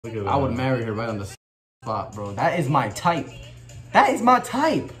Look at that. I would marry her right on the spot, bro. That is my type. That is my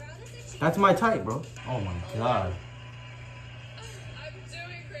type. That's my type, bro. Oh my god. I'm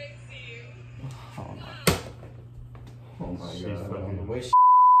doing great, see you. Oh my She's god. fucking...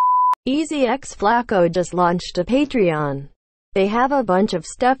 Easy X Flacco just launched a Patreon. They have a bunch of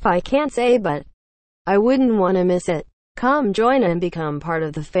stuff I can't say, but I wouldn't want to miss it. Come join and become part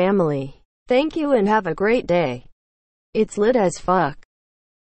of the family. Thank you and have a great day. It's lit as fuck.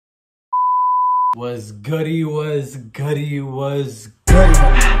 Was goody, was goody, was goody. It's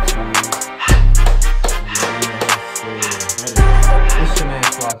your man,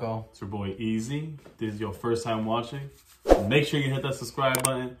 Flacco. It's your boy Easy. This is your first time watching. Make sure you hit that subscribe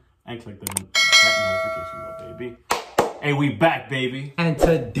button and click that notification bell, baby. Hey, we back, baby. And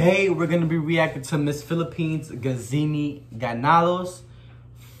today we're gonna be reacting to Miss Philippines Gazini Ganados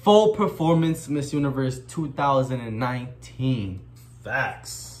Full Performance Miss Universe 2019.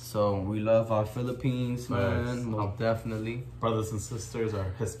 Facts. So we love our Philippines, man. Most definitely. Brothers and sisters,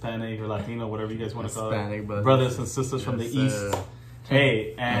 or Hispanic or Latino, whatever you guys want to call it. Brothers and sisters from the East.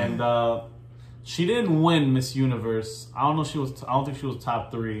 Hey, and she didn't win Miss Universe. I don't know. I don't think she was top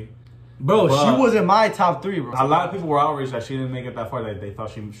 3. Bro, she was in my top 3, bro. A lot of people were outraged that she didn't make it that far. They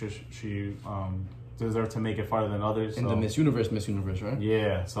thought she deserved to make it farther than others. In the Miss Universe, right?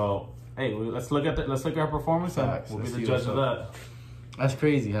 Yeah. So hey, let's look at her performance. And we'll be the judge of that. That's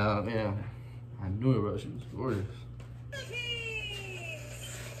crazy how, yeah. I knew it, bro. She was gorgeous.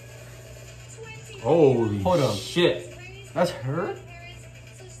 Holy shit. That's her?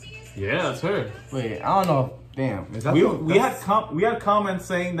 Yeah, that's her. Wait, I don't know. Damn. Is that we had comments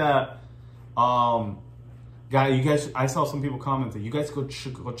saying that you guys, I saw some people commenting, you guys go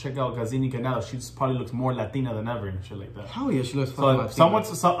check out Gazini Ganados. She probably looks more Latina than ever and shit like that. Hell yeah, she looks fucking Latina.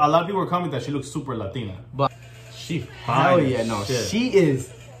 A lot of people were commenting that she looks super Latina. But she fine. Hell yeah, no. Shit. She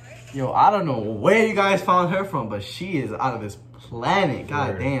is, yo, I don't know where you guys found her from, but she is out of this planet.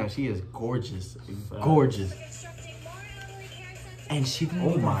 God damn, she is gorgeous. Gorgeous. And she didn't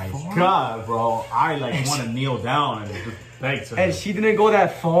go that far? God, bro. I want to kneel down and just beg to her. And she didn't go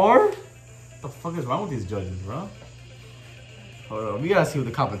that far? What the fuck is wrong with these judges, bro? Hold on, we gotta see what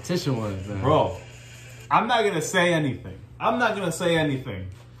the competition was, man. Bro, I'm not gonna say anything.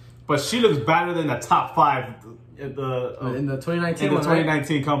 But she looks better than the top 5 in the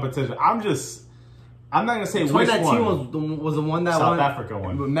 2019 competition. I'm not gonna say which one. 2019 was the one that South Africa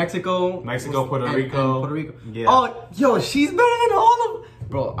won. Mexico, Puerto Rico. Puerto Rico. Yeah. Oh, yo, she's better than all of them.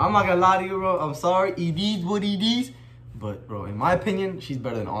 Bro, I'm not gonna lie to you, bro. I'm sorry. It is what it is. But, bro, in my opinion, she's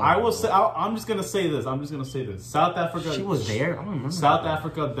better than all of them. I will say, I'm just gonna say this. South Africa. She was there? I don't remember. South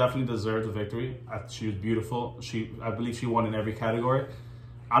Africa definitely deserved the victory. She was beautiful. I believe she won in every category.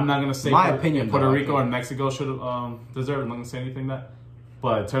 I'm not gonna say Puerto Rico and Mexico should have deserved. I'm not gonna say anything that.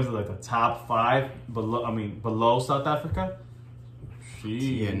 But in terms of the top 5 below South Africa, I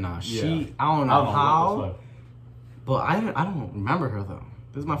don't know how, but I don't remember her though.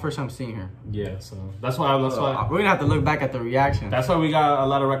 This is my first time seeing her. Yeah, so that's why we're gonna have to look back at the reaction. That's why we got a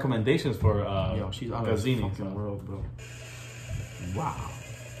lot of recommendations for she's out of the fucking world, bro. Wow.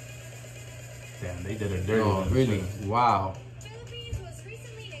 Damn, they did her dirty. Oh, really? Wow.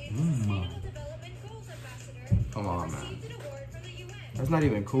 Come on, man. That's not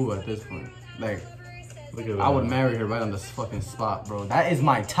even cool at this point. Like, look at that. I would marry her right on this fucking spot, bro. That is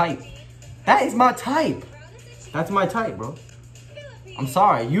my type. That is my type. That's my type, bro. I'm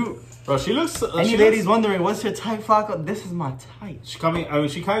sorry, bro, she looks. Any ladies wondering what's your type, Flacco? This is my type. She kind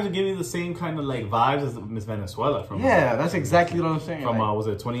of gives me the same kind of vibes as Miss Venezuela from. Yeah, that's exactly what I'm saying. From was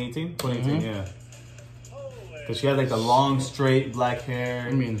it 2018? 2018, yeah. Cause she had the long, straight black hair.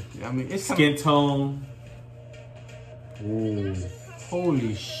 I mean, it's skin tone. Ooh.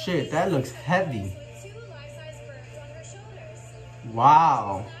 Holy shit, that looks heavy.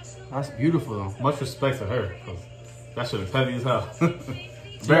 Wow. That's beautiful though. Much respect to her, because that shit is heavy as hell.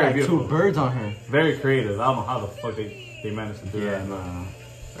 Very beautiful. 2 birds on her. Very creative. I don't know how the fuck they managed to do that. Nah.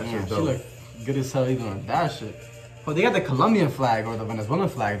 That shit's dope. She look good as hell even on that shit. But they got the Colombian flag or the Venezuelan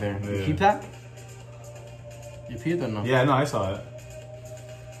flag there. Yeah. You keep that? You peeped or no? Yeah, no, I saw it.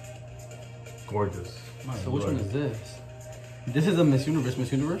 Gorgeous. So which one is this? This is a Miss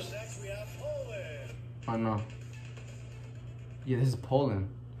Universe? Oh no. Yeah, this is Poland.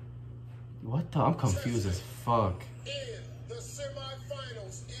 What the? I'm confused as fuck.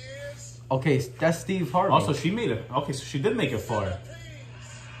 Okay, that's Steve Harvey. Also, she made it. Okay, so she did make it far.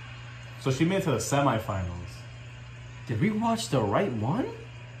 So she made it to the semifinals. Did we watch the right one?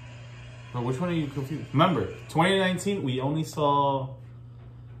 Bro, which one are you confused? Remember, 2019, we only saw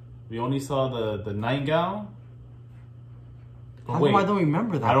the nightgown. How come I don't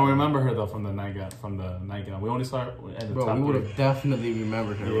remember that? I don't remember her though from the nightgown. We only saw her at the top. Bro, we would have definitely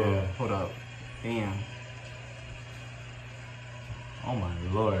remembered her. Yeah. Bro. Hold up. Damn. Oh my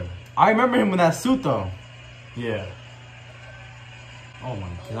lord. I remember him in that suit though. Yeah. Oh my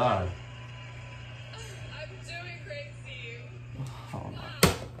god. I'm doing great, see you. Oh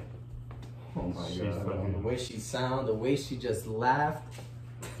my god. The way she sounded, the way she just laughed.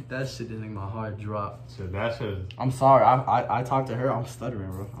 That shit didn't make my heart drop. So that shit. I'm sorry. I talked to her. I'm stuttering,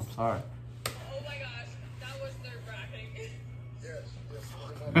 bro. I'm sorry. Oh my gosh, that was nerve-wracking. Yes.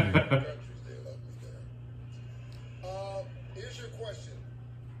 Here's your question.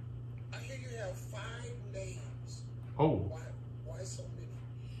 I hear you have 5 names. Oh. Why so many?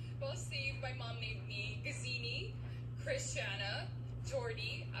 Well, see, my mom named me Gazini, Christiana,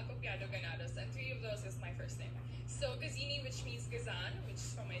 Jordi, Ganados, and 3 of those is my first name. So Gazini, which means Gazan, which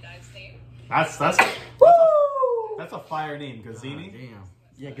is from my dad's name. That's a fire name, Gazini. Damn.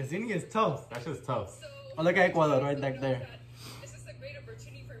 Yeah, Gazini is tough. That's just tough. So, Oh, look at Ecuador right back there. This is a great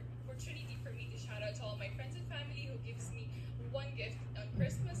opportunity for me to shout out to all my friends and family who gives me one gift on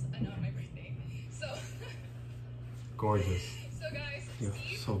Christmas and on my birthday. So Gorgeous. So guys, You're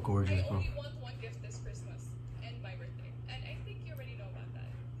Steve, so gorgeous, I bro. only want one gift this Christmas and my birthday. And I think you already know about that.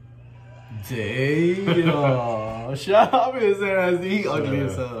 Damn. Shut up and say that. He ugly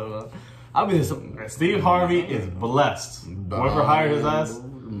as hell, bro. I'll be this. Steve Harvey is blessed. Whoever hired his ass,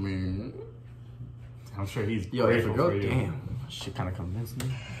 I'm sure he's grateful for you. Damn. Shit kind of convinced me.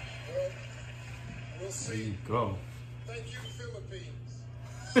 Well, we'll There see. you go. Thank you,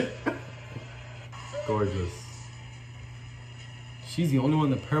 Philippines. Gorgeous. She's the only one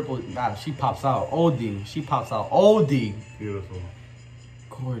in the purple. God, she pops out. OD. She pops out. OD. Beautiful.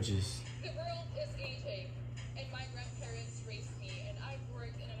 Gorgeous. The world is aging, and my grandparents raised me, and I've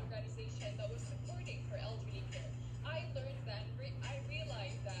worked in an organization that was supporting for elderly care. I learned that, I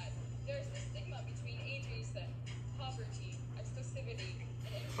realized that there's a stigma between ageism, poverty, exclusivity,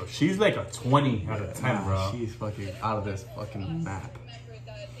 and So she's like a 20 out of 10, bro. She's fucking out of this fucking map. remember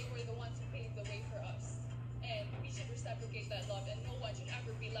that they were the ones who paved the way for us, and we should reciprocate that love, and no one should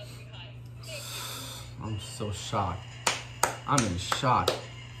ever be left behind. Thank you. I'm so shocked. I'm in shock.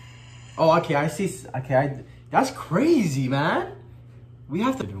 Oh, okay, I see. Okay, that's crazy, man. We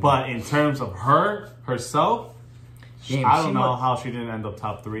have to do But in terms of herself, Damn, I don't know how she didn't end up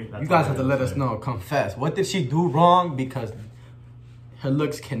top 3. That's You guys all have to I let can us say. know. Confess. What did she do wrong? Because her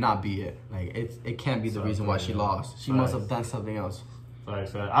looks cannot be it. Like it can't be the reason why she lost. She must have done something else. Like I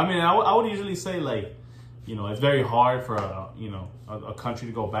said, I mean, I would usually say like, you know, it's very hard for a a country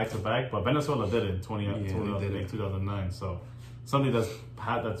to go back to back, but Venezuela did it in 2009. So something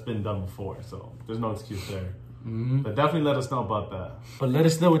that's been done before. So there's no excuse there. But definitely let us know about that. But let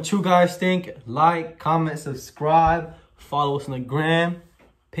us know what you guys think. Like, comment, subscribe, follow us on the gram,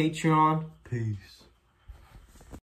 Patreon. Peace.